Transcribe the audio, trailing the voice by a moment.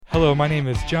Hello, my name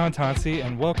is John Tonsi,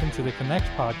 and welcome to the Connect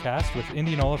podcast with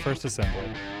Indianola First Assembly.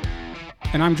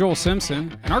 And I'm Joel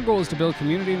Simpson, and our goal is to build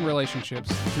community and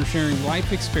relationships through sharing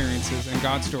life experiences and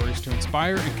God stories to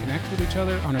inspire and connect with each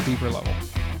other on a deeper level.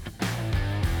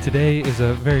 Today is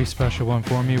a very special one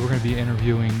for me. We're going to be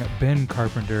interviewing Ben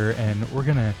Carpenter, and we're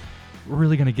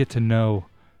really going to get to know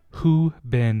who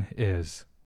Ben is.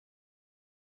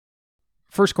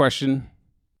 First question,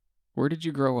 where did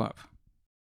you grow up?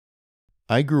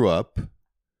 I grew up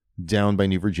down by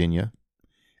New Virginia,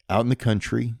 out in the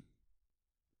country,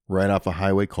 right off a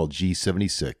highway called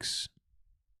G76.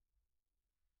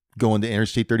 Going to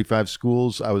Interstate 35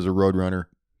 schools, I was a road runner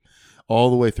all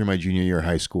the way through my junior year of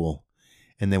high school.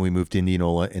 And then we moved to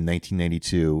Indianola in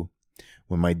 1992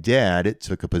 when my dad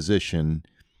took a position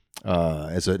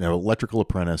as an electrical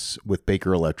apprentice with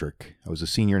Baker Electric. I was a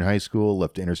senior in high school,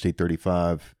 left to Interstate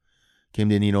 35, came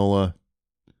to Indianola,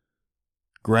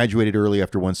 graduated early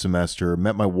after one semester,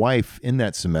 met my wife in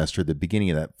that semester, the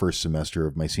beginning of that first semester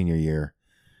of my senior year,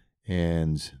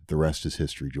 and the rest is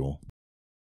history, Joel.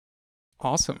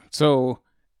 Awesome. So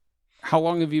how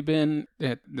long have you been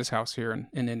at this house here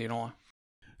in Indianola?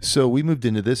 So we moved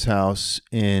into this house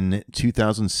in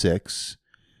 2006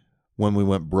 when we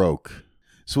went broke.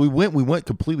 So we went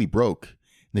completely broke.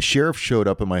 The sheriff showed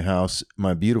up at my house,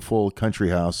 my beautiful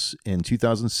country house, in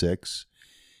 2006.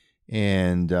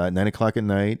 And 9 o'clock at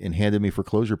night, and handed me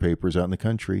foreclosure papers out in the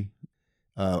country.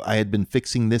 I had been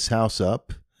fixing this house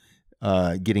up,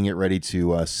 getting it ready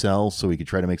to sell so we could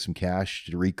try to make some cash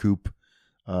to recoup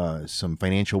some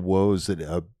financial woes that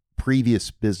a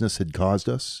previous business had caused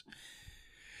us.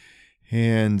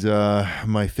 And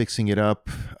my fixing it up,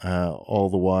 all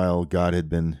the while, God had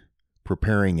been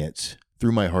preparing it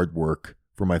through my hard work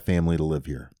for my family to live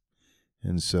here.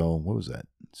 And so, what was that?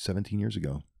 17 years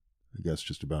ago. I guess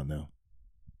just about now.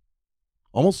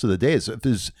 Almost to the day.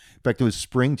 In fact, it was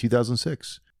spring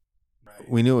 2006.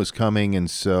 We knew it was coming, and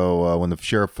so when the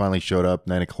sheriff finally showed up,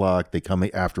 9 o'clock, they come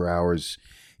after hours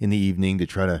in the evening to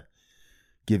try to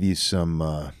give you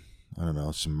some,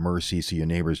 some mercy so your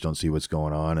neighbors don't see what's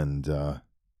going on, and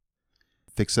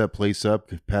fix that place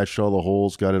up, patched all the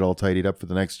holes, got it all tidied up for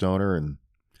the next owner, and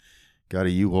got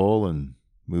a U-Haul and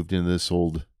moved into this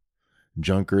old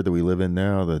junker that we live in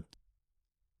now that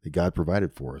God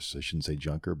provided for us. I shouldn't say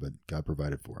junker, but God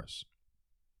provided for us.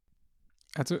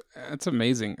 That's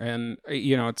amazing. And,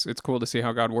 it's cool to see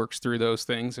how God works through those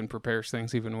things and prepares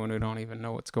things even when we don't even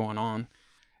know what's going on.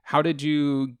 How did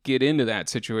you get into that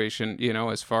situation,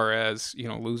 as far as,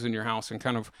 losing your house, and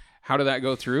kind of how did that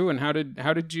go through, and how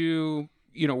did you,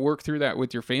 work through that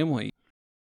with your family?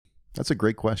 That's a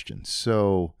great question.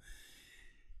 So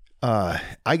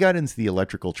I got into the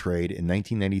electrical trade in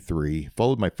 1993,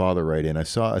 followed my father right in. I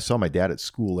saw my dad at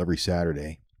school every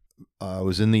Saturday. I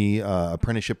was in the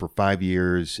apprenticeship for 5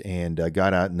 years, and I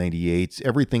got out in 98.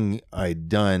 Everything I'd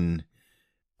done,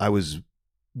 I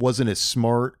wasn't as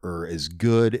smart or as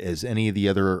good as any of the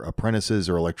other apprentices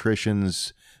or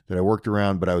electricians that I worked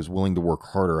around, but I was willing to work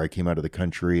harder. I came out of the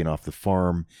country and off the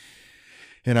farm,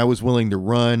 and I was willing to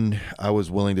run. I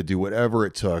was willing to do whatever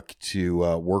it took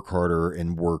to work harder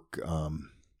and work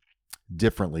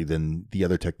differently than the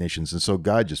other technicians. And so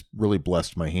God just really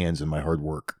blessed my hands and my hard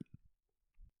work.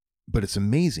 But it's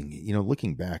amazing,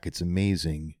 looking back, it's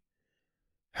amazing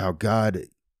how God,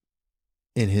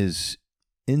 in his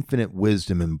infinite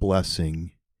wisdom and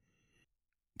blessing,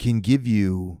 can give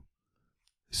you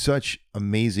such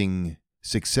amazing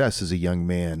success as a young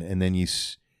man. And then you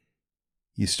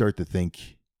start to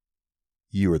think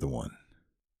you are the one.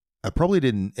 I probably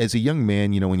didn't, as a young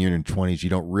man, when you're in your 20s, you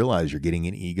don't realize you're getting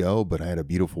an ego, but I had a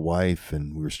beautiful wife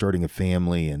and we were starting a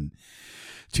family. And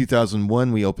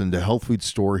 2001, we opened a health food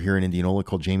store here in Indianola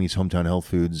called Jamie's Hometown Health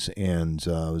Foods. And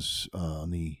I was on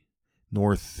the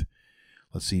northwest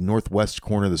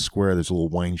corner of the square. There's a little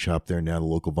wine shop there now, the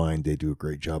Local Vine. They do a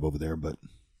great job over there, but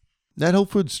that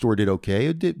health food store did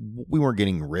okay. We weren't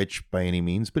getting rich by any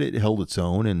means, but it held its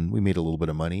own, and we made a little bit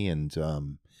of money. And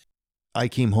I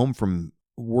came home from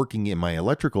working in my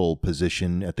electrical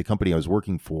position at the company I was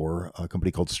working for, a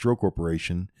company called Stroh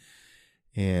Corporation.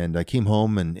 And I came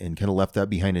home and kind of left that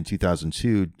behind in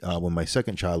 2002 when my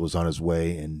second child was on his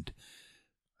way. And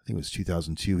I think it was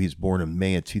 2002. He was born in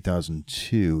May of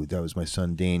 2002. That was my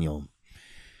son, Daniel.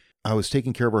 I was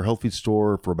taking care of our health food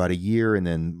store for about a year, and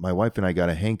then my wife and I got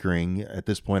a hankering. At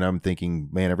this point, I'm thinking,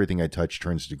 man, everything I touch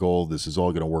turns to gold. This is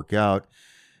all going to work out.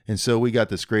 And so we got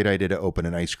this great idea to open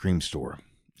an ice cream store.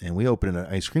 And we opened an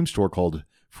ice cream store called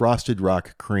Frosted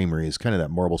Rock Creamery. It's kind of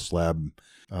that marble slab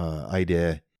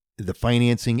idea. the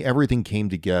financing, everything came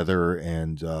together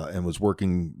and was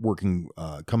working,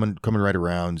 coming right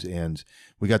around, and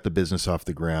we got the business off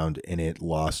the ground, and it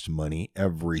lost money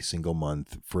every single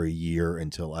month for a year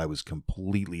until I was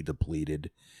completely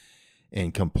depleted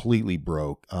and completely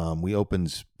broke. We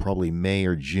opened probably May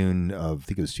or June of, I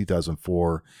think it was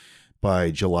 2004.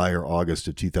 By July or August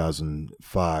of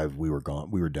 2005, we were gone.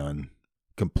 We were done,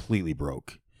 completely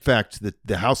broke. In fact,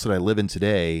 the house that I live in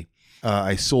today,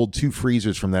 I sold 2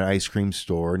 freezers from that ice cream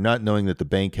store, not knowing that the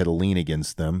bank had a lien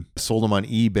against them. Sold them on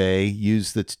eBay,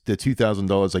 used the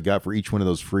 $2,000 I got for each one of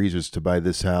those freezers to buy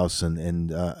this house and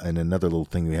another little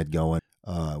thing we had going.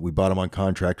 We bought them on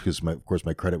contract because, of course,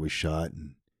 my credit was shot.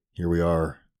 And here we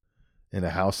are in a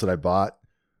house that I bought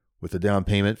with a down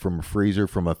payment from a freezer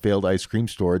from a failed ice cream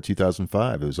store in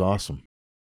 2005. It was awesome.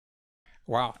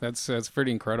 Wow, that's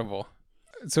pretty incredible.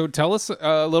 So tell us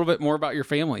a little bit more about your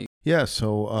family. Yeah,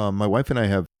 so my wife and I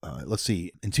have, let's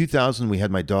see, in 2000 we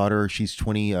had my daughter. She's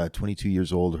 22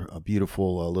 years old, a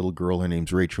beautiful little girl. Her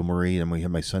name's Rachel Marie, and we had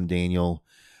my son Daniel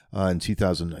in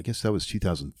 2000. I guess that was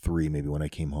 2003 maybe when I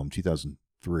came home,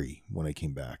 2003 when I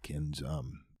came back and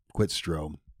quit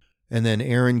Stro. And then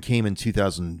Aaron came in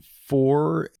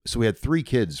 2004. So we had 3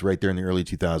 kids right there in the early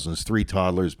 2000s, 3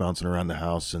 toddlers bouncing around the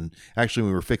house. And actually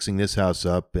we were fixing this house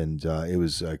up, and it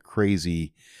was a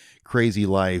crazy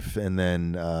life. And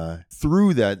then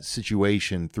through that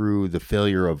situation, through the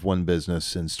failure of one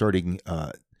business and starting,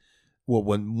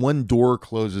 when one door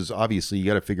closes, obviously you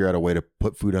got to figure out a way to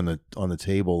put food on the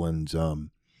table. And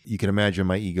you can imagine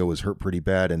my ego was hurt pretty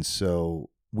bad. And so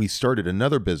we started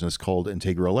another business called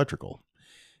Integra Electrical.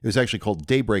 It was actually called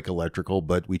Daybreak Electrical,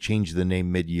 but we changed the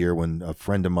name mid-year when a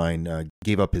friend of mine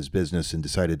gave up his business and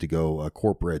decided to go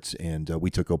corporate, and we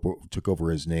took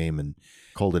over his name and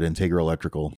called it Integra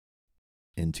Electrical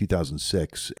in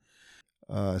 2006.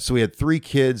 So we had 3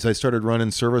 kids. I started running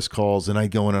service calls, and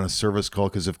I'd go in on a service call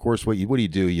because, of course, what do you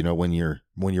do? You know, when you're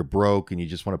broke and you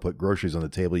just want to put groceries on the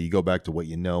table, you go back to what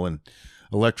you know. And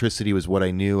electricity was what I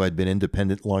knew. I'd been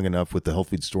independent long enough with the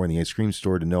health food store and the ice cream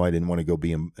store to know I didn't want to go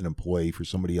be an employee for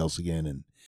somebody else again.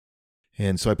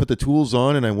 And so I put the tools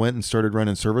on and I went and started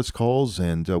running service calls,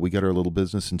 and we got our little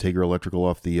business, Integra Electrical,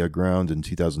 off the ground in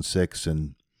 2006.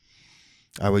 And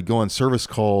I would go on service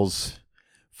calls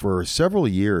for several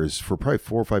years, for probably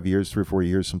 4 or 5 years, 3 or 4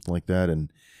 years, something like that.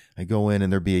 And I go in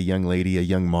and there'd be a young lady, a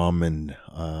young mom in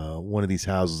one of these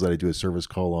houses that I do a service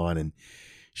call on, and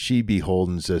she'd be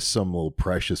holding just some little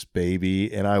precious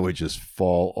baby, and I would just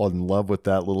fall in love with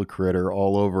that little critter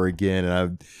all over again. And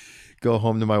I'd go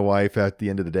home to my wife at the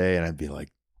end of the day, and I'd be like,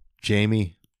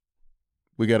 Jamie,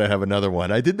 we got to have another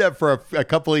one. I did that for a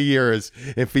couple of years.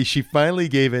 She finally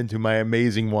gave in to my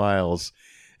amazing wiles.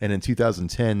 And in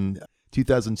 2010,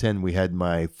 we had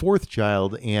my 4th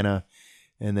child, Anna,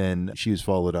 and then she was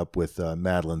followed up with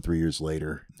Madeline 3 years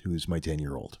later, who's my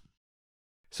 10-year-old.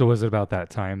 So was it about that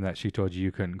time that she told you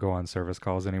couldn't go on service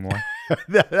calls anymore?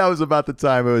 that was about the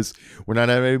time. It was, we're not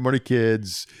having any more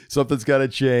kids. Something's got to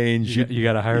change. You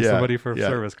got to hire somebody for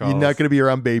service calls. You're not going to be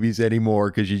around babies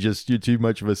anymore because you're too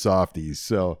much of a softie.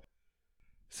 So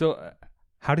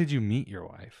how did you meet your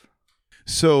wife?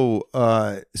 So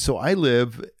I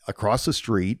live across the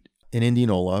street in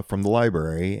Indianola from the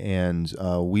library, and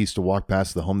we used to walk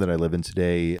past the home that I live in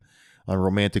today on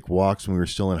romantic walks when we were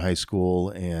still in high school.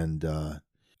 And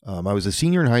I was a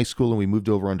senior in high school, and we moved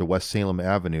over onto West Salem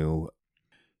Avenue.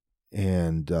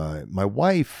 And my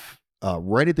wife,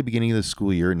 right at the beginning of the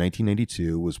school year in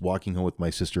 1992, was walking home with my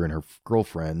sister and her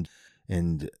girlfriend.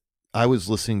 And I was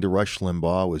listening to Rush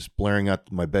Limbaugh, was blaring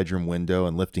out my bedroom window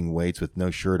and lifting weights with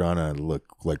no shirt on. I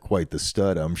looked like quite the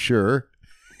stud, I'm sure.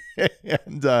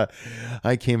 And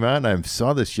I came out and I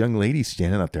saw this young lady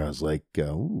standing up there. I was like,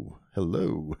 ooh,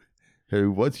 hello. Hey,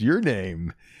 what's your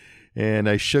name? And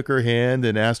I shook her hand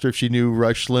and asked her if she knew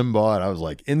Rush Limbaugh. And I was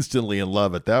like instantly in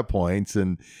love at that point.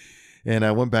 And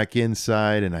I went back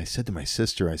inside and I said to my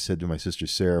sister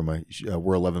Sarah,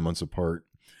 we're 11 months apart,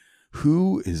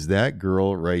 who is that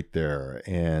girl right there?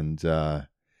 And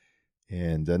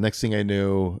next thing I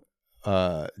knew,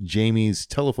 Jamie's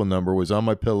telephone number was on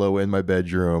my pillow in my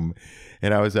bedroom,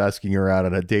 and I was asking her out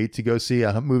on a date to go see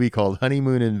a movie called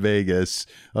Honeymoon in Vegas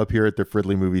up here at the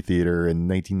Fridley Movie Theater in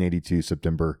 1982,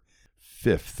 September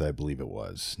 5th, I believe it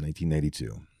was,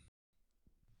 1992.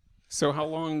 So how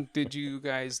long did you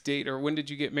guys date, or when did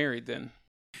you get married then?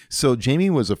 So Jamie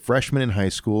was a freshman in high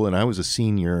school, and I was a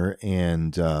senior,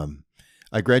 and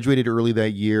I graduated early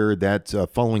that year. That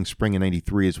following spring in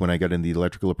 93 is when I got into the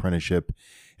electrical apprenticeship,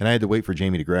 and I had to wait for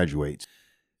Jamie to graduate.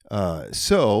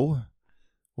 So,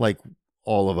 like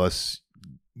all of us,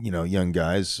 young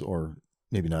guys, or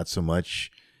maybe not so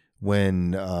much,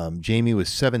 when Jamie was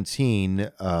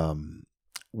 17,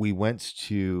 we went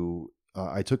to,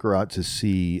 I took her out to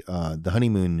see the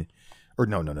honeymoon, or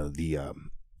no, the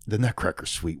Nutcracker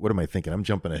Suite. What am I thinking? I'm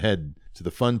jumping ahead to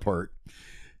the fun part.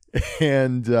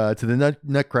 And to the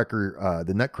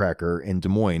Nutcracker in Des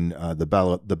Moines,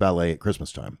 the ballet at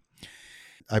Christmas time.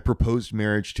 I proposed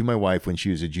marriage to my wife when she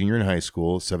was a junior in high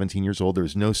school, 17 years old. There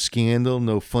was no scandal,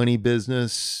 no funny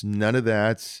business, none of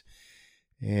that.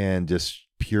 And just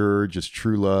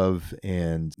true love.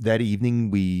 And that evening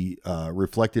we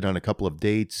reflected on a couple of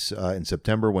dates in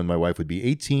September when my wife would be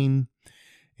 18.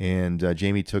 And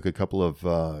Jamie took a couple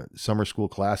of summer school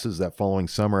classes that following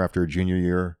summer after her junior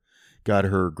year, got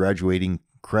her graduating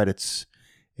credits,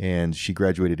 and she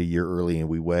graduated a year early, and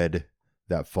we wed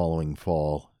that following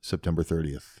fall, September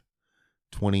 30th,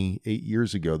 28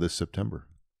 years ago this September.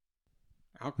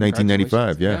 Oh,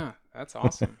 1995, yeah. Yeah, that's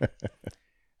awesome.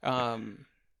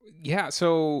 Yeah,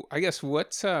 so I guess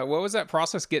what was that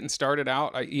process getting started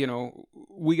out?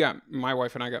 My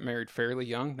wife and I got married fairly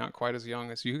young, not quite as young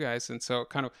as you guys, and so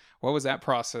kind of what was that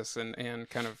process and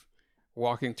kind of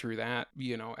walking through that,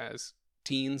 as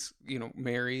teens,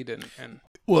 married and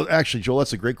Well, actually, Joel,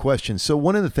 that's a great question. So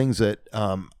one of the things that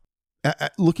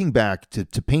looking back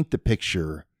to paint the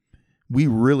picture, we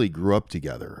really grew up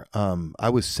together. I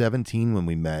was 17 when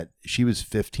we met. She was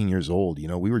 15 years old.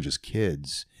 We were just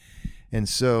kids. And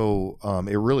so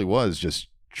it really was just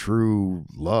true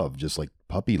love, just like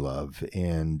puppy love.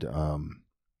 And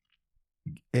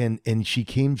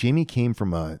Jamie came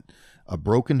from a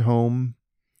broken home.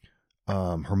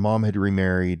 Her mom had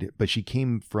remarried, but she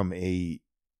came from a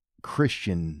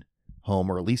Christian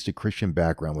home, or at least a Christian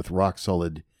background, with rock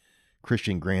solid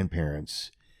Christian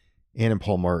grandparents. Ann and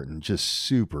Paul Martin, just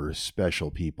super special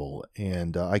people.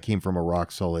 And I came from a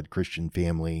rock solid Christian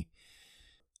family.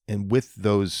 And with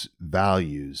those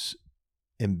values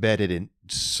embedded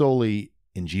solely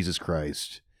in Jesus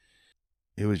Christ,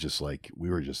 it was just like, we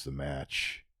were just the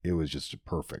match. It was just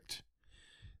perfect.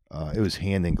 It was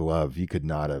hand in glove. You could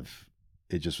not have,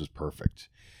 it just was perfect.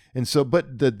 And so,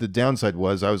 but the downside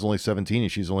was I was only 17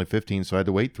 and she's only 15. So I had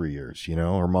to wait 3 years.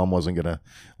 Her mom wasn't going to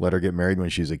let her get married when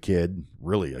she was a kid,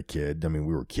 really a kid. I mean,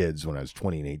 we were kids when I was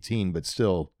 20 and 18, but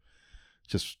still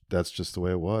that's just the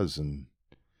way it was. And,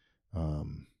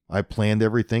 I planned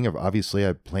everything. Obviously,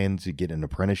 I planned to get an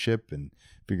apprenticeship and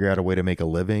figure out a way to make a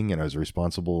living. And I was a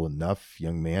responsible enough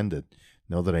young man to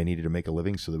know that I needed to make a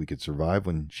living so that we could survive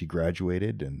when she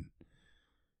graduated.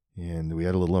 And we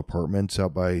had a little apartment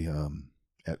out by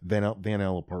at Van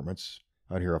L Apartments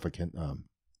out here off of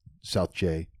South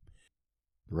J.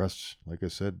 The rest, like I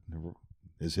said,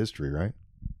 is history, right?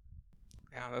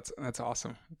 Yeah, that's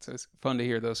awesome. It's fun to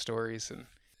hear those stories. And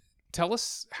tell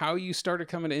us how you started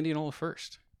coming to Indianola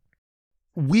first.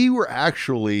 We were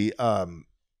actually, were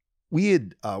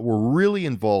really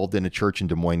involved in a church in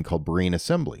Des Moines called Berean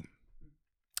Assembly,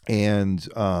 and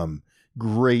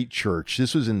great church.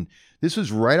 This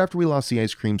was right after we lost the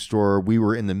ice cream store. We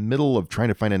were in the middle of trying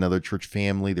to find another church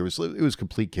family. It was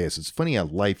complete chaos. It's funny how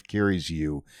life carries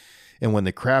you, and when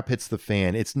the crap hits the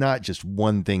fan, it's not just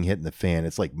one thing hitting the fan.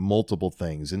 It's like multiple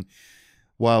things. And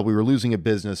while we were losing a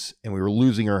business and we were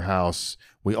losing our house,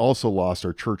 we also lost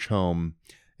our church home.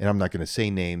 And I'm not going to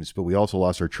say names, but we also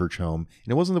lost our church home.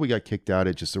 And it wasn't that we got kicked out.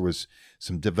 It just, there was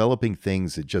some developing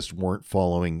things that just weren't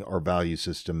following our value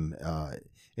system.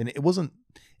 And it wasn't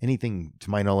anything,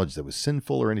 to my knowledge, that was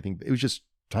sinful or anything. It was just,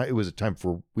 it was a time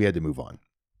for, we had to move on.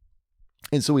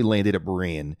 And so we landed at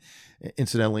Berean.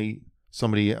 Incidentally,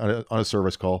 somebody on a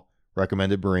service call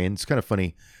recommended Berean. It's kind of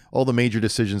funny. All the major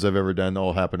decisions I've ever done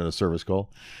all happened in a service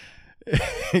call.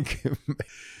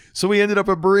 So we ended up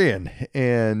at Berean,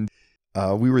 and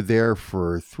we were there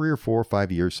for 3 or 4 or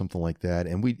 5 years, something like that.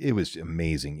 And it was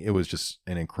amazing. It was just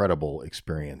an incredible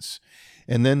experience.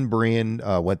 And then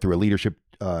Berean went through a leadership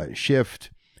shift,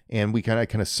 and we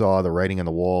kind of saw the writing on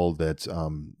the wall that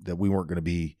we weren't going to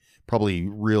be probably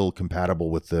real compatible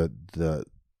with the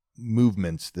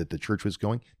movements that the church was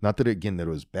going. Not that, again, that it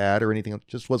was bad or anything. It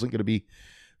just wasn't going to be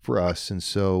for us. And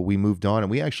so we moved on, and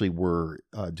we actually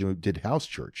did house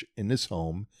church in this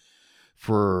home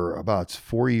for about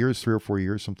 3 or 4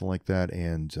 years, something like that.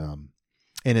 And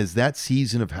as that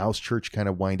season of house church kind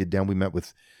of winded down, we met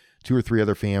with 2 or 3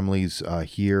 other families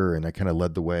here, and I kind of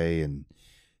led the way and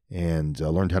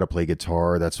learned how to play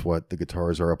guitar. That's what the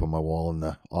guitars are up on my wall in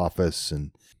the office. And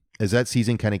as that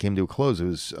season kind of came to a close,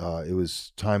 it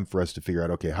was time for us to figure out,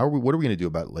 okay, what are we going to do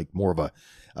about like more of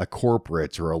a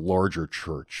corporate or a larger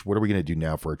church? What are we going to do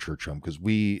now for our church home? Because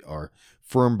we are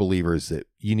firm believers that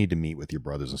you need to meet with your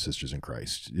brothers and sisters in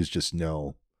Christ. It's just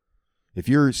if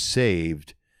you're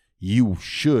saved, you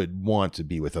should want to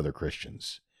be with other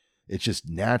Christians. It's just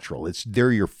natural.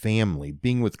 They're your family.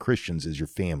 Being with Christians is your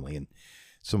family. And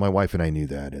so my wife and I knew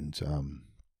that. And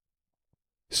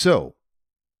so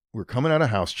we're coming out of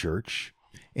house church,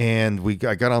 and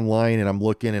I got online, and I'm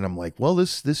looking, and I'm like, well,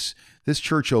 this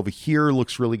church over here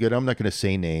looks really good. I'm not going to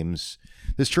say names.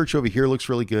 This church over here looks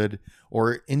really good,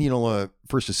 or Indianola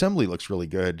First Assembly looks really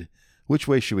good. Which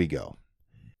way should we go?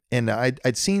 And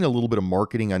I'd seen a little bit of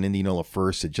marketing on Indianola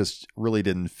First. It just really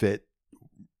didn't fit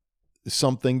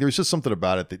something. There's just something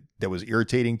about it that was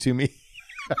irritating to me.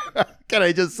 Can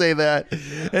I just say that?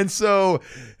 And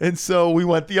so we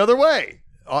went the other way,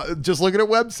 just looking at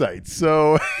websites.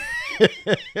 So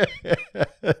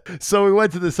we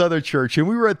went to this other church, and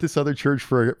we were at this other church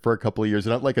for a couple of years.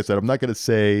 And like I said, I'm not going to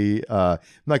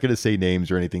say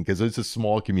names or anything, because it's a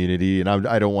small community, and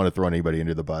I don't want to throw anybody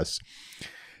under the bus.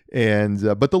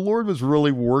 And but the Lord was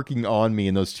really working on me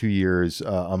in those 2 years,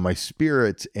 on my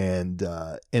spirit and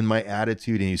my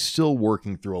attitude, and He's still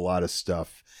working through a lot of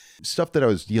stuff that I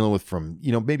was dealing with from,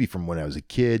 maybe from when I was a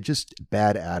kid, just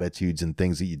bad attitudes and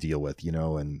things that you deal with,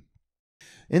 And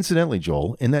incidentally,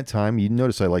 Joel, in that time, you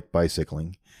notice I like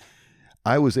bicycling.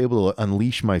 I was able to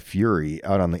unleash my fury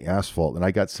out on the asphalt, and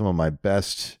I got some of my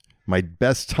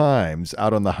best times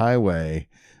out on the highway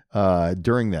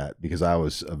during that, because I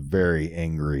was very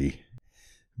angry.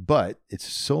 But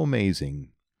it's so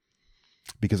amazing,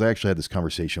 because I actually had this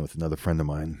conversation with another friend of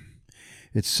mine.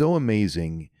 It's so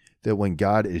amazing that when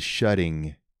God is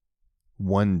shutting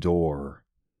one door,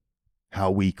 how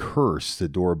we curse the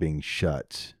door being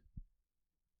shut.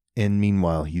 And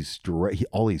meanwhile,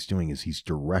 all he's doing is he's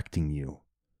directing you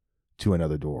to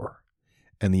another door.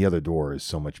 And the other door is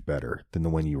so much better than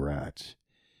the one you were at.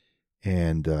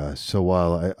 And so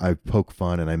while I poke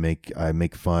fun and I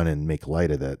make fun and make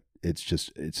light of that,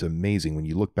 it's amazing when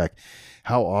you look back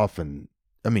how often,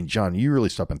 I mean, John, you really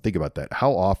stop and think about that.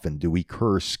 How often do we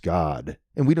curse God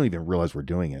and we don't even realize we're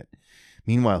doing it?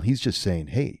 Meanwhile, he's just saying,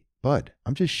 hey, bud,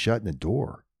 I'm just shutting the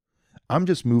door. I'm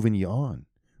just moving you on.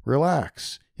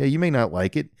 Relax. Yeah, you may not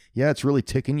like it. Yeah, it's really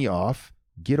ticking you off.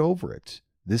 Get over it.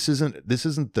 This isn't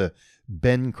the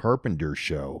Ben Carpenter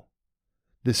show.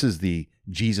 This is the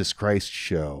Jesus Christ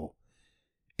show.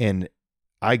 And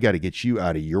I got to get you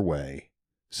out of your way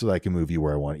so that I can move you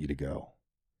where I want you to go.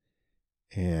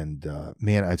 And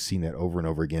man, I've seen that over and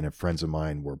over again at friends of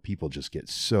mine where people just get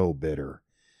so bitter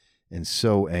and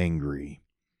so angry.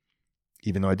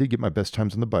 Even though I did get my best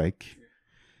times on the bike,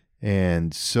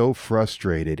 and so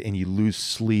frustrated, and you lose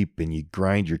sleep, and you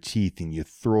grind your teeth, and you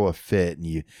throw a fit, and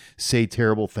you say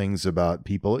terrible things about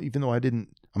people, even though I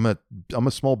didn't. I'm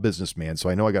a small businessman, so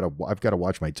I know I've got to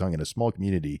watch my tongue. In a small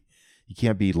community, you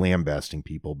can't be lambasting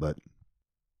people, but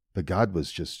God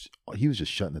was just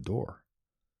shutting the door.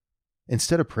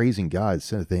 Instead of praising God,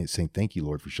 instead of saying, thank you,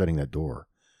 Lord, for shutting that door,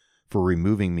 for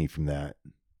removing me from that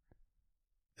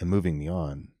and moving me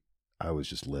on, I was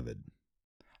just livid.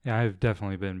 Yeah, I've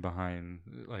definitely been behind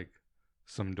like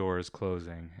some doors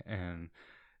closing, and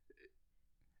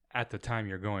at the time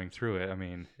you're going through it, I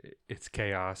mean, it's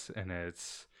chaos and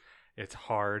it's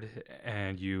hard,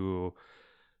 and you're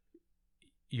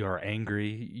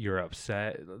angry, you're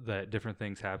upset that different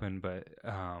things happen, but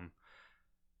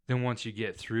then once you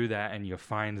get through that and you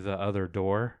find the other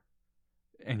door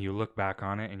and you look back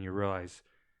on it and you realize,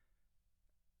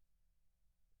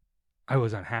 I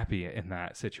was unhappy in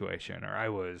that situation, or I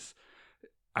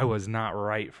was not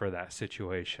right for that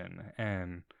situation.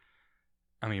 And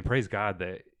I mean, praise God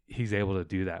that He's able to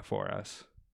do that for us.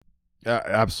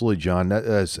 Absolutely, John.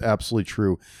 That's absolutely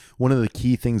true. One of the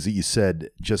key things that you said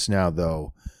just now,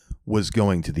 though, was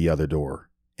going to the other door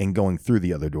and going through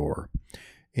the other door.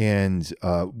 And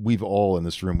we've all in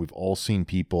this room, we've all seen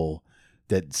people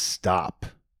that stop.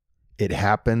 It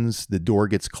happens, the door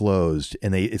gets closed,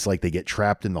 and it's like they get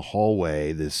trapped in the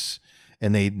hallway,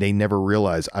 and they never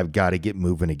realize, I've got to get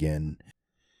moving again.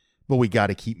 But we got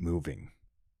to keep moving,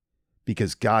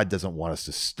 because God doesn't want us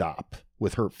to stop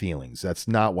with hurt feelings. That's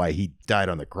not why He died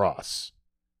on the cross.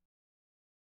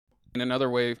 And another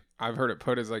way I've heard it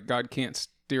put is like, God can't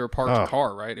steer a parked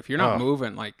car, right? If you're not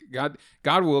moving, like God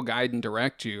will guide and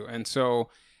direct you. And so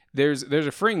there's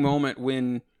a freeing moment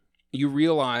when you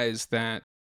realize that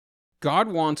God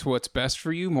wants what's best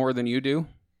for you more than you do.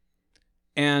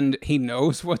 And He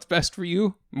knows what's best for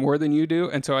you more than you do.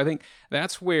 And so I think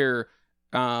that's where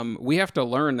we have to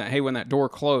learn that, hey, when that door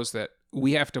closed, that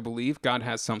we have to believe God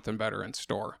has something better in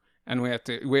store. And we have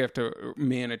to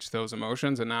manage those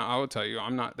emotions. And now I will tell you,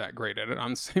 I'm not that great at it.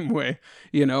 I'm the same way,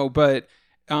 but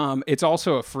it's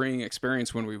also a freeing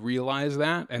experience when we realize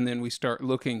that, and then we start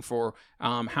looking for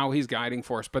how he's guiding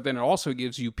for us. But then it also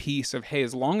gives you peace of, hey,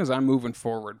 as long as I'm moving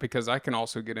forward, because I can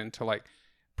also get into like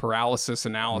paralysis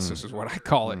analysis is what I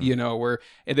call it, where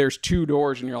there's two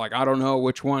doors and you're like, I don't know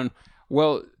which one.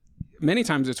 Well, many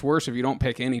times it's worse if you don't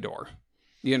pick any door,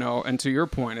 and to your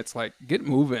point, it's like, get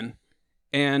moving.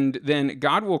 And then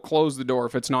God will close the door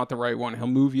if it's not the right one. He'll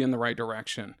move you in the right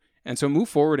direction. And so move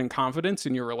forward in confidence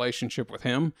in your relationship with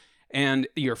him and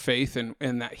your faith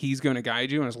and that he's going to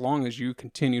guide you. And as long as you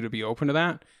continue to be open to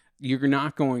that, you're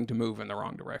not going to move in the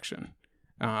wrong direction.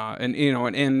 And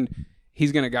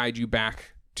he's going to guide you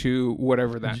back to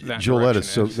whatever that Joel,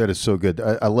 direction that is so good.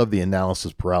 I love the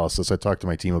analysis paralysis. I talk to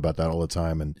my team about that all the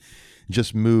time, and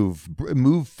just move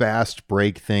fast,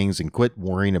 break things, and quit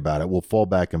worrying about it. We'll fall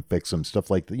back and fix them.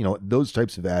 Stuff like those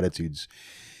types of attitudes.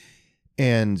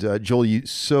 And Joel, you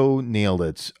so nailed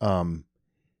it.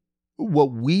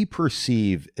 What we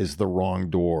perceive as the wrong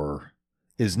door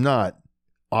is not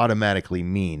automatically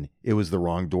mean it was the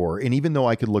wrong door. And even though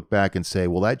I could look back and say,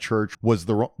 well, that church was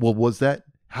the wrong, well, was that?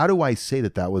 How do I say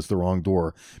that was the wrong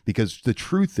door? Because the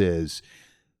truth is,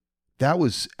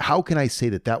 how can I say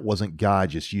that wasn't God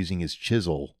just using his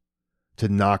chisel to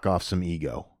knock off some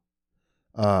ego?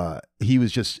 He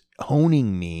was just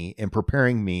honing me and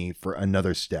preparing me for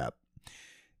another step.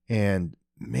 And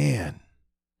man,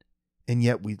 and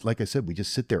yet like I said, we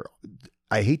just sit there.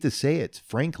 I hate to say it,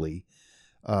 frankly.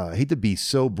 I hate to be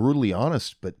so brutally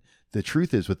honest, but the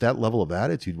truth is, with that level of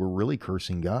attitude, we're really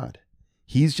cursing God.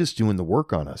 He's just doing the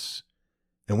work on us,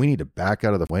 and we need to back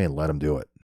out of the way and let him do it.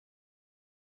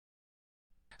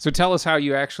 So tell us how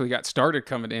you actually got started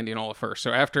coming to Indianola first.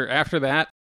 So after that,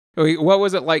 what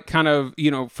was it like kind of,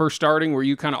 first starting? Were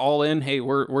you kind of all in, hey,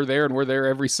 we're there and we're there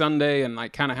every Sunday? And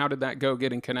like kind of how did that go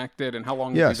getting connected and how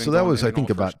long have you been so that was, I think,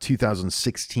 first? about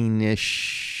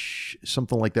 2016-ish,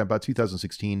 something like that, about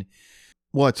 2016.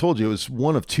 Well, I told you it was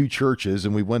one of two churches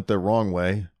and we went the wrong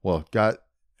way. Well,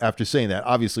 after saying that,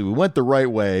 obviously we went the right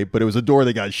way, but it was a door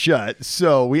that got shut.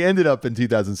 So we ended up in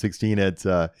 2016 at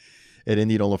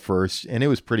Indianola First, and it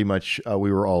was pretty much,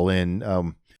 we were all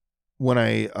in. When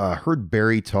I heard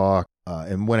Barry talk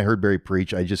and when I heard Barry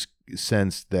preach, I just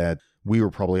sensed that we were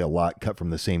probably a lot cut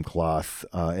from the same cloth,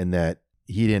 and that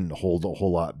he didn't hold a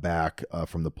whole lot back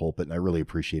from the pulpit, and I really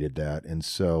appreciated that. And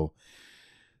so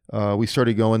we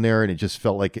started going there, and it just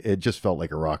felt like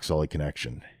a rock solid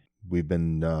connection. We've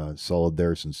been solid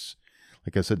there since,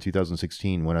 like I said,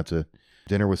 2016. Went out to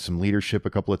dinner with some leadership a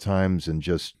couple of times, and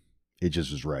it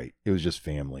just was right. It was just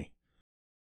family.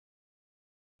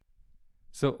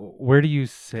 So where do you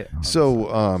sit?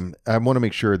 So I want to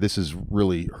make sure this is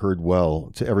really heard well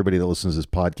to everybody that listens to this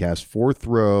podcast. 4th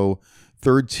row,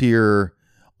 3rd tier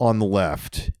on the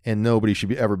left, and nobody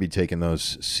should ever be taking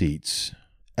those seats,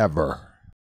 ever.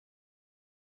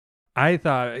 I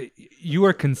thought you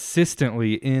were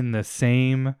consistently in the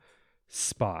same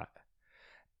spot.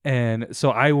 And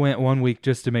so I went one week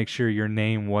just to make sure your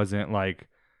name wasn't like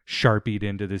Sharpied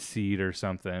into the seat or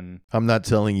something. I'm not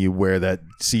telling you where that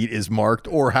seat is marked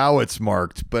or how it's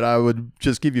marked, but I would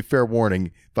just give you fair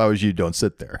warning. If I was you, don't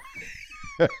sit there.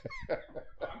 I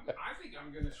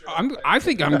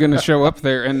think I'm going to show up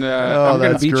there, and I'm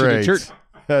going to beat you to church.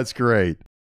 That's great.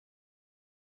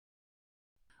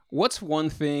 What's one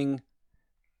thing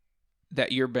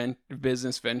that your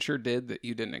business venture did that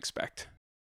you didn't expect?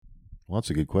 Well, that's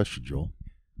a good question, Joel.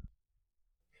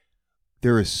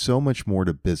 There is so much more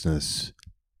to business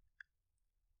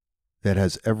that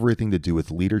has everything to do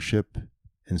with leadership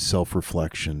and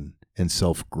self-reflection and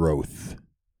self-growth.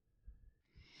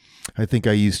 I think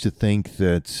I used to think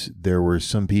that there were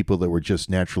some people that were just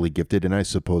naturally gifted, and I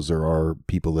suppose there are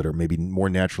people that are maybe more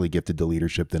naturally gifted to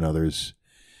leadership than others.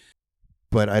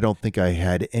 But I don't think I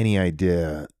had any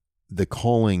idea the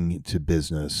calling to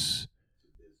business,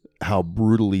 how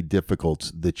brutally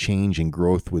difficult the change and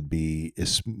growth would be.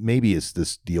 Maybe it's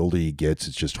the older you get,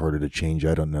 it's just harder to change.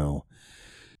 I don't know.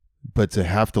 But to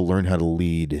have to learn how to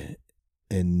lead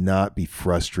and not be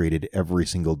frustrated every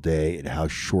single day at how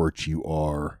short you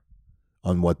are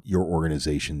on what your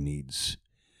organization needs.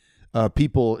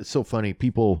 It's so funny.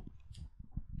 People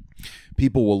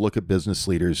will look at business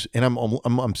leaders, and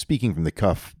I'm speaking from the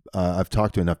cuff. I've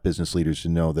talked to enough business leaders to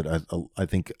know that I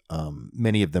think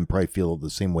many of them probably feel the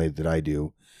same way that I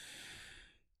do.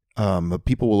 But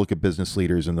people will look at business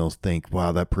leaders and they'll think,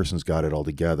 "Wow, that person's got it all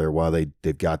together. Wow,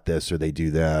 they've got this or they do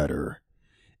that,"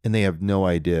 and they have no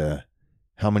idea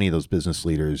how many of those business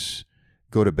leaders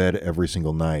go to bed every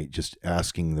single night just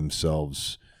asking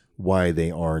themselves why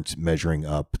they aren't measuring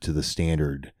up to the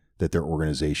standard that their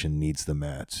organization needs them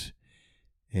at.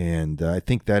 And I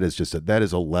think that is that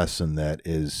is a lesson that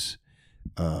is,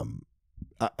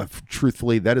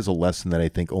 truthfully, that is a lesson that I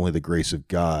think only the grace of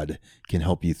God can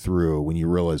help you through, when you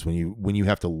realize when you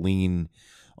have to lean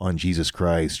on Jesus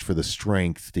Christ for the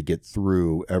strength to get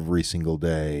through every single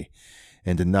day,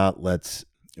 and to not let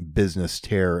business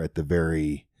tear at the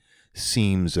very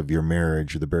seams of your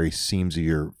marriage or the very seams of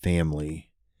your family,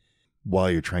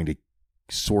 while you're trying to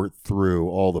sort through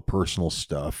all the personal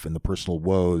stuff and the personal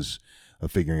woes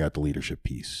of figuring out the leadership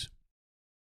piece.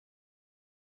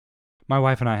 My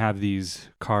wife and I have these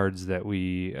cards that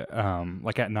we,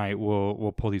 like at night,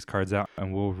 we'll pull these cards out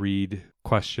and we'll read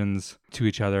questions to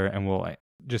each other, and we'll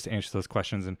just answer those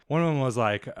questions. And one of them was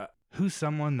like, who's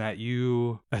someone that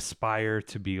you aspire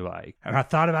to be like? And I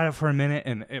thought about it for a minute,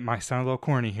 and it might sound a little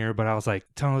corny here, but I was like,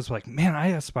 telling us like, man, I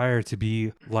aspire to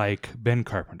be like Ben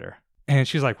Carpenter. And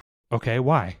she's like, okay,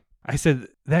 why? I said,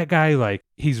 that guy, like,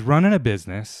 he's running a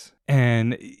business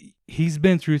and he's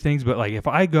been through things, but like, if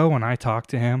I go and I talk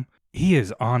to him, he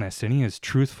is honest and he is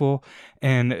truthful.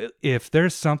 And if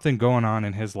there's something going on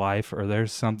in his life, or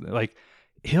there's something, like,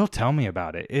 he'll tell me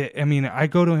about it. I mean, I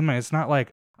go to him and it's not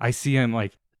like I see him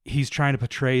like he's trying to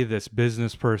portray this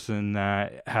business person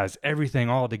that has everything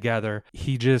all together.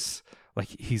 He just, like,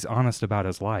 he's honest about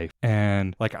his life.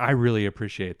 And like, I really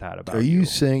appreciate that about you. Are you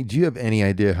saying, do you have any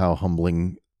idea how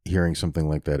humbling hearing something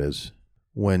like that is?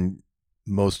 When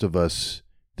most of us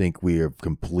think we have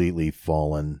completely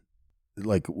fallen,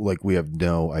 like we have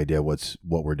no idea what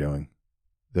we're doing,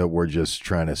 that we're just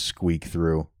trying to squeak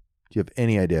through. Do you have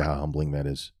any idea how humbling that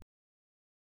is?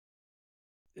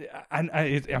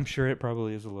 I'm sure it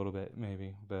probably is a little bit,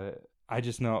 maybe, but I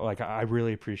just know, like, I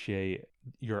really appreciate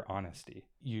your honesty.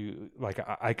 You, like,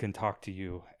 I can talk to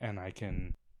you and I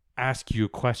can ask you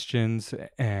questions,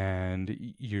 and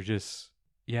you're just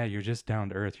down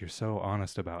to earth. You're so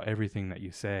honest about everything that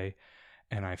you say.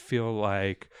 And I feel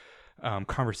like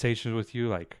conversations with you,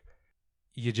 like,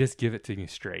 you just give it to me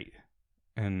straight.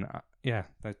 And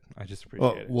I just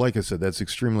appreciate it. Like I said, that's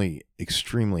extremely,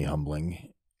 extremely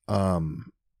humbling.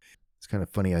 It's kind of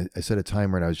funny. I set a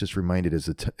timer, and I was just reminded, as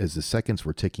the seconds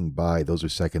were ticking by, those are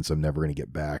seconds I'm never going to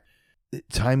get back.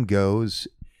 Time goes,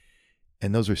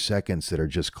 and those are seconds that are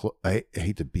just, I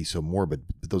hate to be so morbid,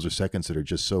 but those are seconds that are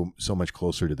just so much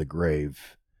closer to the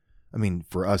grave. I mean,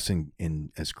 for us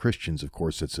in as Christians, of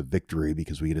course, it's a victory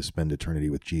because we get to spend eternity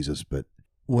with Jesus. But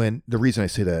the reason I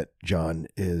say that, John,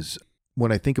 is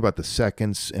when I think about the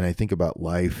seconds and I think about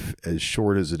life, as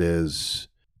short as it is,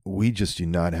 we just do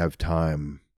not have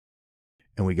time,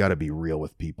 and we got to be real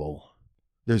with people.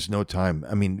 There's no time.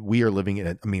 I mean, we are living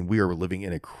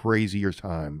in a crazier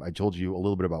time. I told you a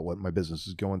little bit about what my business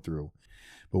is going through,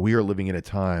 but we are living in a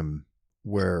time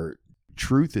where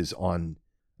truth is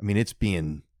it's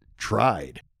being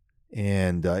tried,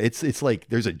 and it's like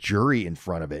there's a jury in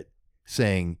front of it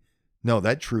saying, no,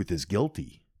 that truth is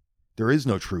guilty. There is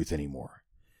no truth anymore.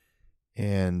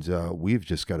 And we've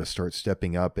just got to start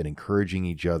stepping up and encouraging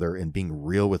each other and being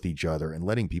real with each other and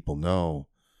letting people know,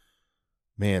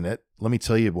 man, let me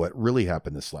tell you what really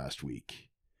happened this last week.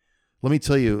 Let me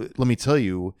tell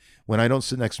you, when I don't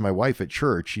sit next to my wife at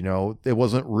church, it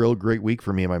wasn't a real great week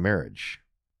for me in my marriage.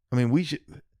 I mean,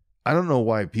 I don't know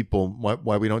why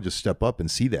we don't just step up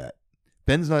and see that.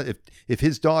 Ben's not, if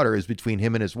his daughter is between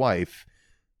him and his wife,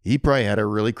 he probably had a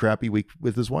really crappy week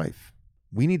with his wife.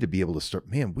 We need to be able to start,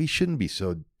 man, we shouldn't be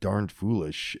so darned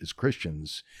foolish as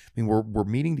Christians. I mean, we're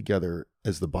meeting together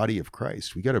as the body of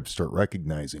Christ. We got to start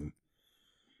recognizing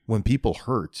when people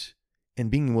hurt and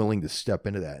being willing to step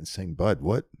into that and saying, bud,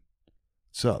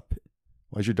 what's up?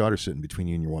 Why's your daughter sitting between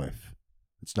you and your wife?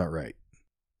 It's not right.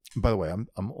 And by the way, I'm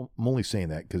only saying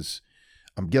that because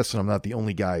I'm guessing I'm not the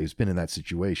only guy who's been in that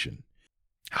situation.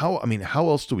 How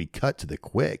else do we cut to the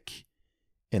quick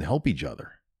and help each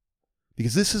other?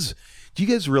 Because do you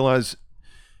guys realize?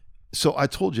 So I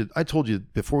told you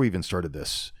before we even started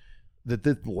this, that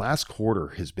the last quarter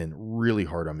has been really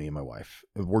hard on me and my wife.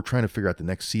 We're trying to figure out the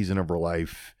next season of our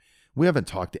life. We haven't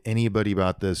talked to anybody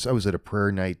about this. I was at a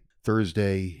prayer night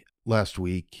Thursday last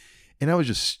week, and I was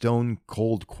just stone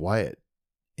cold quiet.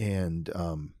 And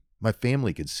my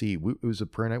family could see. It was a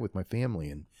prayer night with my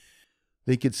family, and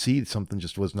they could see something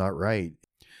just was not right.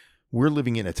 We're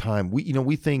living in a time,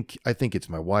 I think it's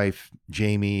my wife,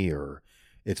 Jamie, or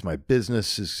it's my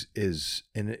business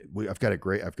I've got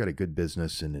a good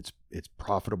business, and it's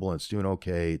profitable and it's doing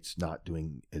okay. It's not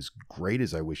doing as great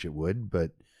as I wish it would,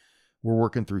 but we're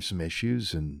working through some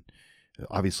issues, and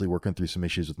obviously working through some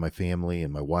issues with my family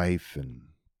and my wife, and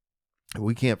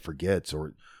we can't forget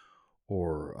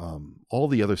or all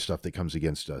the other stuff that comes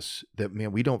against us. That,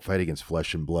 man, we don't fight against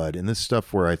flesh and blood. And this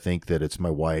stuff where I think that it's my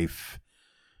wife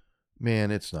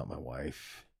Man, it's not my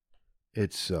wife.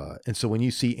 It's and so when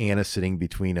you see Anna sitting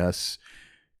between us,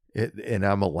 and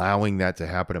I'm allowing that to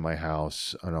happen in my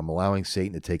house, and I'm allowing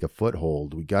Satan to take a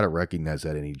foothold, we got to recognize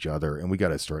that in each other, and we got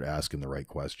to start asking the right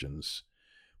questions.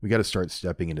 We got to start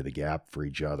stepping into the gap for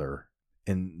each other,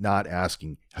 and not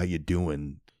asking how you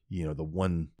doing. You know, the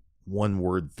one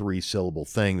word 3-syllable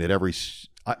thing that every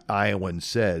Iowan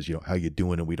says. You know, how you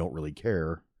doing, and we don't really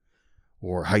care,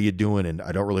 or how you doing, and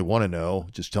I don't really want to know.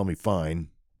 Just tell me fine.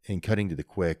 And cutting to the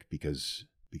quick because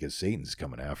Satan's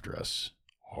coming after us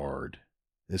hard.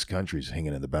 This country's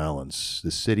hanging in the balance.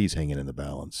 This city's hanging in the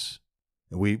balance.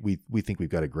 And we think we've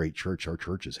got a great church. Our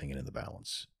church is hanging in the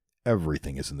balance.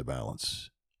 Everything is in the balance.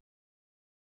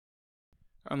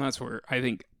 And that's where I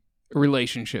think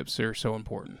relationships are so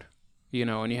important, you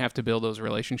know, and you have to build those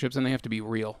relationships, and they have to be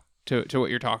real to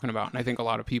what you're talking about. And I think a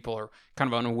lot of people are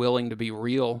kind of unwilling to be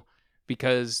real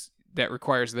because that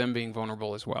requires them being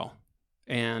vulnerable as well.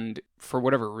 And for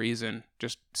whatever reason,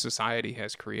 just society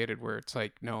has created where it's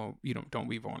like, no, you don't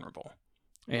be vulnerable.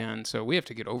 And so we have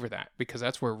to get over that, because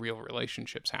that's where real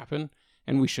relationships happen.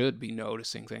 And we should be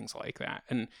noticing things like that.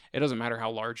 And it doesn't matter how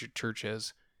large your church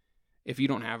is. If you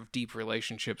don't have deep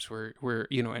relationships where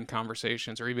you know, in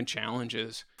conversations or even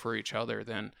challenges for each other,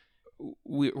 then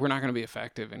we're not going to be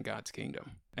effective in God's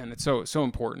kingdom. And it's so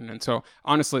important. And so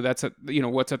honestly, that's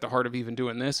what's at the heart of even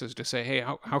doing this is to say, hey,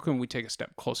 how can we take a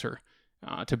step closer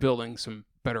to building some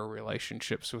better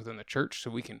relationships within the church,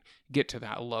 so we can get to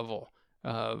that level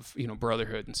of, you know,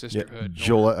 brotherhood and sisterhood. Yeah,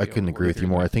 Joel, I couldn't agree with you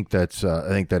more. I think that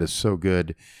is so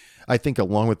good. I think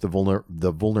along with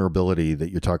the vulnerability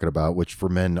that you're talking about, which for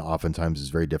men oftentimes is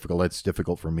very difficult. It's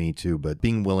difficult for me too, but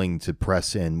being willing to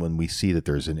press in when we see that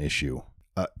there's an issue.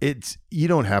 You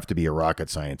don't have to be a rocket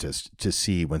scientist to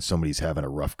see when somebody's having a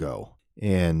rough go.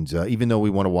 And even though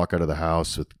we want to walk out of the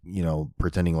house with, you know,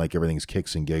 pretending like everything's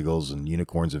kicks and giggles and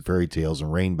unicorns and fairy tales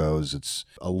and rainbows, it's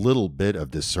a little bit of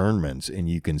discernment, and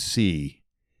you can see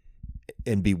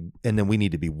and then we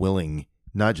need to be willing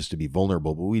not just to be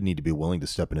vulnerable, but we need to be willing to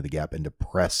step into the gap and to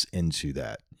press into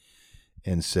that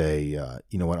and say,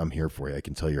 you know what, I'm here for you. I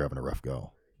can tell you're having a rough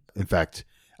go. In fact,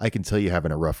 I can tell you're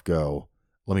having a rough go.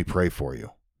 Let me pray for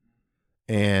you.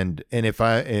 And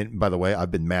by the way,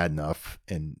 I've been mad enough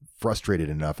and frustrated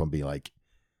enough. I'm being like,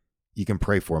 you can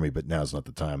pray for me, but now's not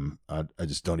the time. I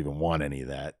just don't even want any of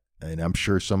that. And I'm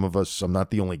sure some of us, I'm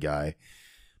not the only guy,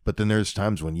 but then there's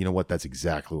times when, you know what, that's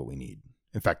exactly what we need.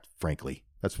 In fact, frankly,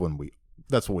 that's what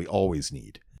we always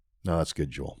need. No, that's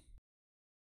good, Joel.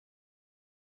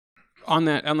 On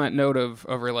that note of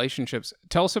relationships,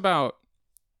 tell us about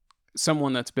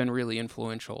someone that's been really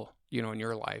influential, you know, in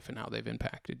your life and how they've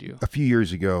impacted you. A few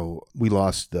years ago, we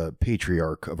lost the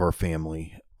patriarch of our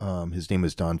family. His name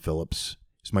is Don Phillips.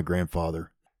 He's my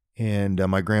grandfather. And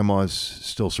my grandma's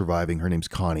still surviving. Her name's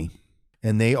Connie.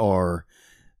 And they were,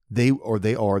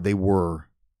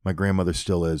 my grandmother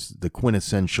still is, the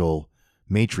quintessential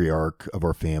matriarch of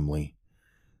our family.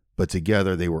 But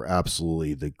together they were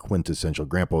absolutely the quintessential,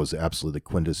 Grandpa was absolutely the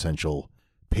quintessential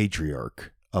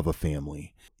patriarch of a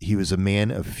family. He was a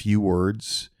man of few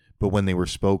words, but when they were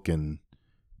spoken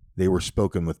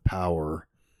with power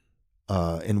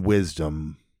and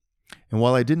wisdom. And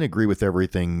while I didn't agree with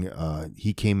everything,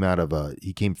 he came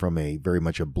from a very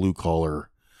much a blue collar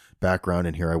background,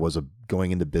 and here I was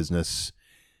going into business.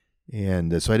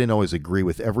 And so I didn't always agree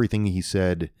with everything he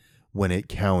said. When it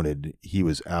counted, he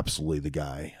was absolutely the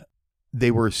guy. They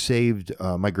were saved.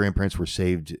 My grandparents were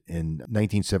saved in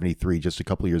 1973, just a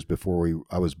couple of years before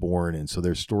I was born. And so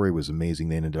their story was amazing.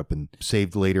 They ended up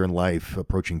saved later in life,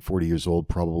 approaching 40 years old,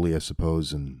 probably, I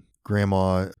suppose. And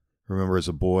Grandma, I remember as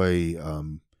a boy,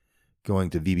 going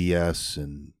to VBS,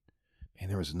 and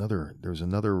there was another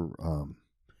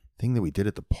thing that we did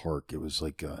at the park. It was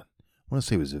like, I want to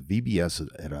say it was a VBS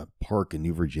at a park in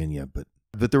New Virginia, but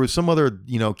there was some other,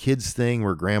 you know, kids thing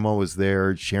where Grandma was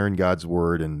there sharing God's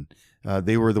word, and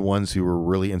they were the ones who were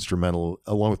really instrumental,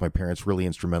 along with my parents, really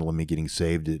instrumental in me getting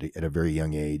saved at a very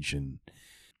young age.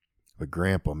 But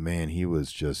Grandpa, man, he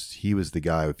was the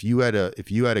guy. If you had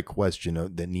a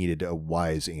question that needed a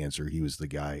wise answer, he was the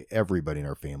guy everybody in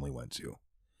our family went to.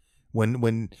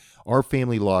 When our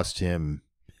family lost him,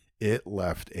 it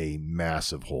left a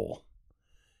massive hole,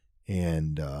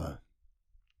 and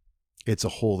it's a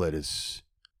hole that is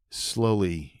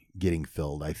slowly getting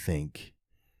filled, I think,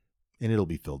 and it'll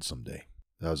be filled someday.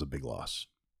 That was a big loss.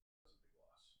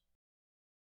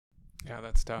 Yeah,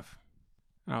 that's tough.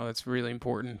 Oh, that's really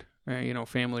important. You know,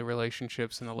 family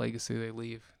relationships and the legacy they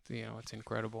leave. You know, it's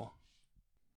incredible.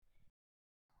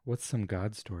 What's some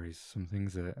God stories? Some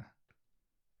things that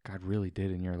God really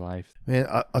did in your life. Man,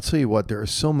 I'll tell you what, there are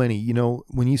so many,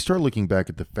 when you start looking back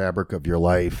at the fabric of your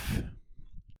life,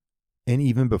 and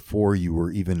even before you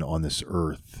were even on this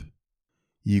earth,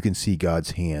 you can see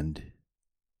God's hand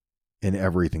in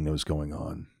everything that was going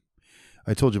on.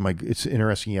 I told you, it's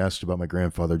interesting you asked about my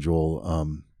grandfather, Joel.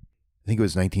 I think it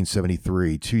was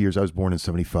 1973, 2 years, I was born in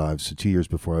 75, so 2 years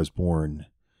before I was born.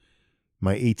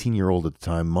 My 18-year-old at the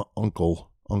time, Uncle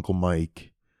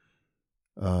Mike,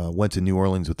 went to New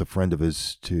Orleans with a friend of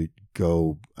his to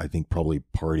go, I think, probably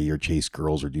party or chase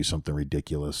girls or do something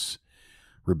ridiculous.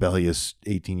 Rebellious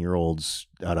 18-year-olds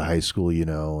out of high school,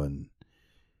 and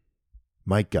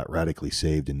Mike got radically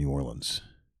saved in New Orleans.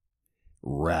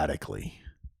 Radically.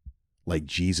 Like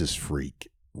Jesus freak.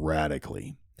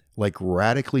 Radically. Like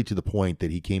radically to the point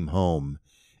that he came home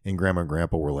and Grandma and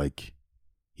Grandpa were like,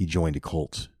 he joined a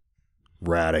cult.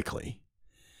 Radically.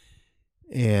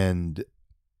 And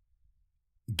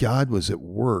God was at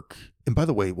work. And by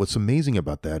the way, what's amazing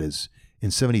about that is in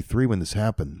 73, when this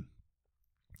happened,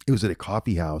 it was at a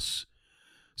coffee house.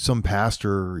 Some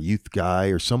pastor or youth guy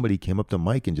or somebody came up to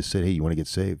Mike and just said, hey, you want to get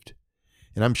saved?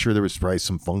 And I'm sure there was probably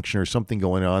some function or something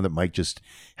going on that Mike just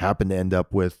happened to end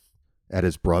up with at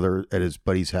his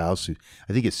buddy's house.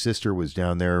 I think his sister was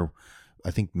down there.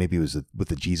 I think maybe it was with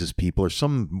the Jesus people or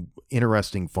some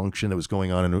interesting function that was going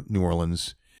on in New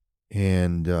Orleans.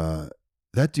 And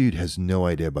that dude has no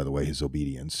idea, by the way, his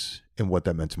obedience and what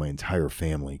that meant to my entire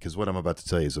family. Because what I'm about to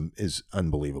tell you is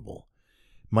unbelievable.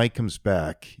 Mike comes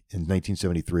back in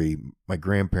 1973. My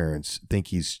grandparents think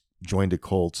he's joined a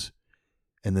cult.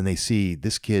 And then they see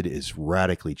this kid is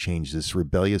radically changed. This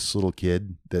rebellious little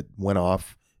kid that went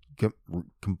off,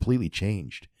 completely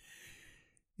changed.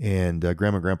 And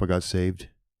Grandma and Grandpa got saved.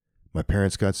 My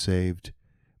parents got saved.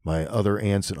 My other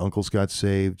aunts and uncles got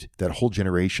saved. That whole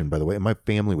generation, by the way. And my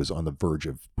family was on the verge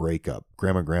of breakup.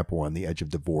 Grandma and Grandpa were on the edge of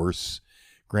divorce.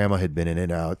 Grandma had been in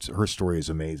and out. Her story is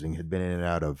amazing. Had been in and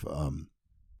out of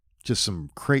just some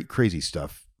crazy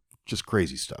stuff. Just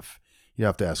crazy stuff. You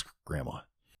have to ask Grandma.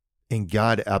 And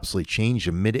God absolutely changed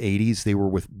them. Mid-'80s, they were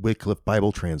with Wycliffe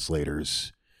Bible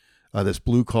translators. This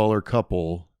blue-collar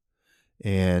couple.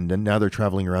 And now they're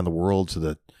traveling around the world to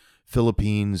the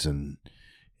Philippines and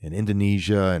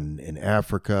Indonesia and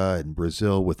Africa and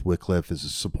Brazil with Wycliffe as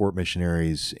support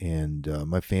missionaries. And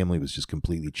my family was just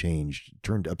completely changed,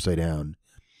 turned upside down.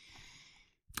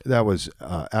 That was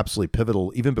absolutely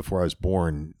pivotal. Even before I was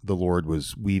born, the Lord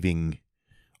was weaving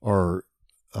our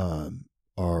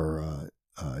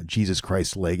Jesus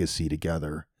Christ legacy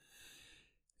together.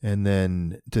 And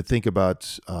then to think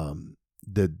about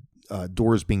the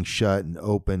doors being shut and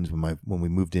opened when we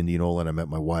moved to Indianola and I met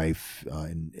my wife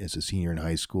as a senior in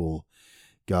high school,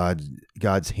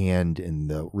 God's hand in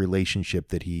the relationship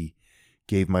that he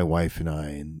gave my wife and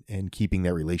I, and keeping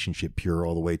that relationship pure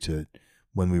all the way to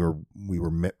when we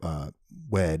were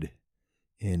wed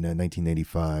in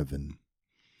 1985, and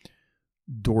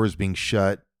doors being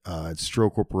shut at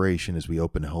Stroh Corporation as we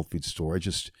opened a health food store.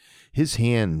 His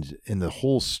hand in the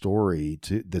whole story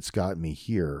that's got me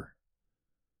here.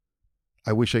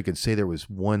 I wish I could say there was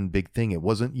one big thing. It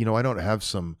wasn't, I don't have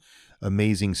some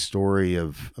amazing story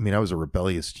I was a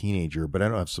rebellious teenager, but I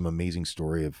don't have some amazing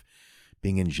story of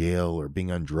being in jail or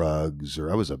being on drugs, or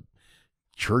I was a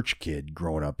church kid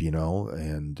growing up,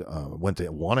 and went to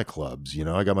Awana clubs,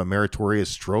 I got my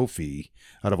meritorious trophy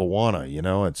out of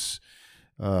Awana, it's,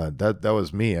 that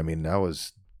was me. I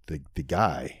was the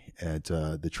guy at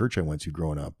the church I went to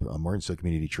growing up, Martinsville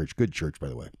Community Church, good church, by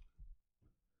the way.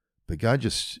 But God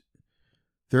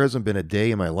there hasn't been a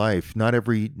day in my life, not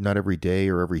every day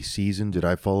or every season did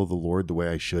I follow the Lord the way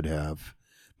I should have,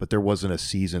 but there wasn't a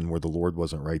season where the Lord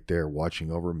wasn't right there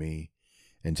watching over me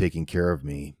and taking care of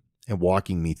me and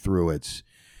walking me through it.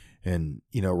 And,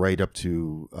 right up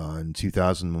to in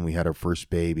 2000 when we had our first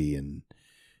baby, and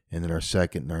then our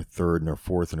second and our third and our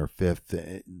fourth and our fifth,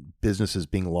 businesses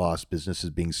being lost, businesses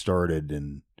being started,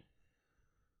 and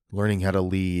learning how to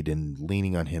lead and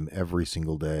leaning on him every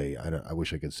single day. I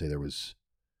wish I could say there was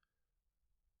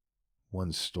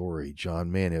one story,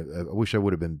 John, man, I wish I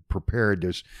would have been prepared.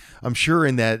 I'm sure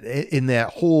in that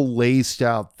whole laced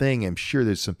out thing, I'm sure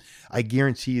I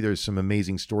guarantee there's some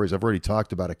amazing stories. I've already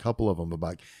talked about a couple of them,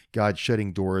 about God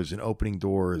shutting doors and opening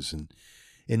doors,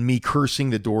 and me cursing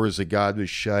the doors that God was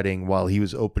shutting while he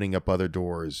was opening up other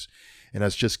doors. And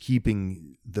us just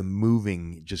keeping the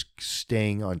moving, just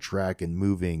staying on track and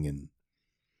moving, and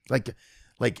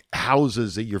like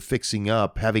houses that you're fixing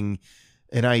up, having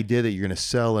an idea that you're going to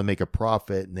sell and make a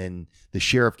profit, and then the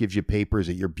sheriff gives you papers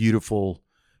at your beautiful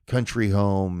country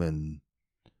home, and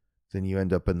then you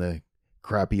end up in the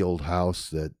crappy old house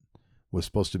that was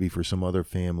supposed to be for some other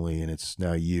family, and it's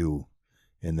now you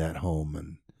in that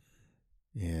home.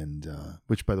 And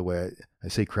which, by the way, I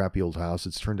say crappy old house.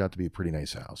 It's turned out to be a pretty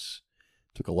nice house.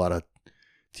 Took a lot of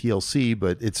TLC,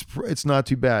 but it's not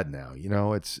too bad now.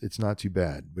 It's not too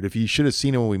bad. But if you should have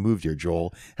seen it when we moved here,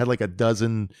 Joel, had like a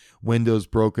dozen windows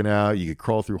broken out. You could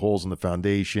crawl through holes in the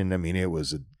foundation. I mean, it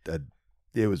was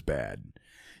it was bad.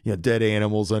 Dead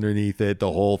animals underneath it,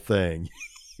 the whole thing.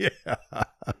 Yeah.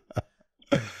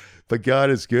 But God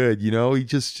is good.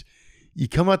 You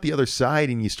come out the other side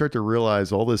and you start to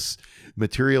realize all this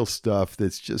material stuff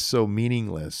that's just so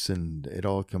meaningless. And it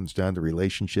all comes down to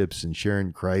relationships and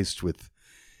sharing Christ with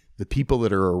the people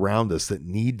that are around us that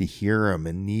need to hear him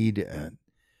and need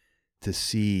to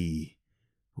see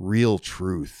real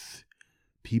truth.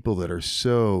 People that are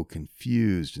so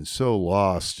confused and so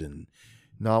lost and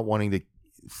not wanting to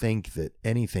think that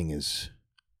anything is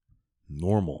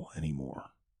normal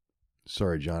anymore.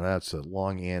 Sorry, John, that's a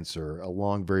long answer, a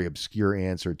long, very obscure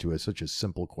answer to such a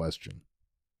simple question.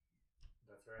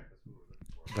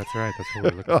 That's right. That's what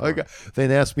we're looking for.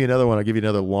 Then ask me another one. I'll give you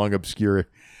another long, obscure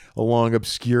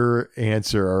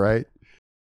answer. All right.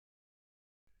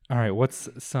 All right. What's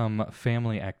some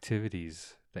family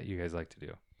activities that you guys like to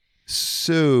do?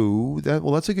 So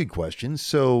that's a good question.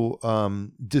 So,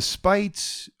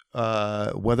 despite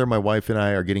whether my wife and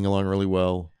I are getting along really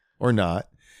well or not,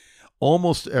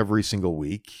 almost every single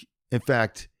week. In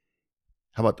fact,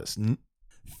 how about this?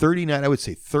 39, I would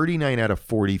say 39 out of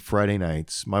 40 Friday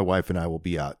nights, my wife and I will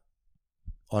be out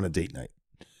on a date night,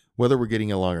 whether we're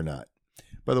getting along or not.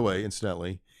 By the way,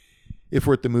 incidentally, if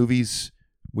we're at the movies,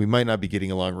 we might not be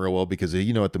getting along real well because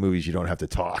at the movies, you don't have to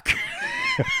talk.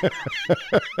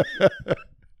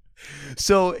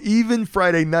 So even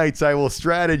Friday nights, I will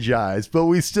strategize, but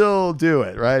we still do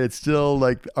it, right? It's still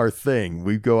like our thing.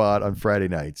 We go out on Friday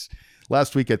nights.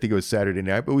 Last week, I think it was Saturday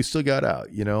night, but we still got out,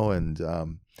 and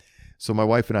so my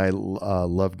wife and I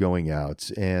love going out.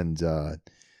 And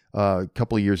a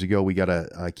couple of years ago, we got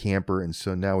a camper, and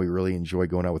so now we really enjoy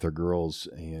going out with our girls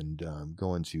and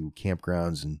going to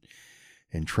campgrounds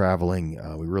and traveling.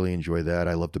 We really enjoy that.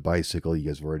 I love to bicycle. You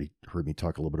guys have already heard me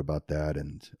talk a little bit about that.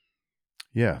 And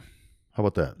yeah, how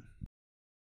about that?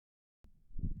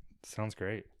 Sounds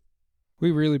great. We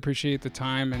really appreciate the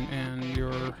time and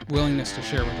your willingness to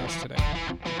share with us today.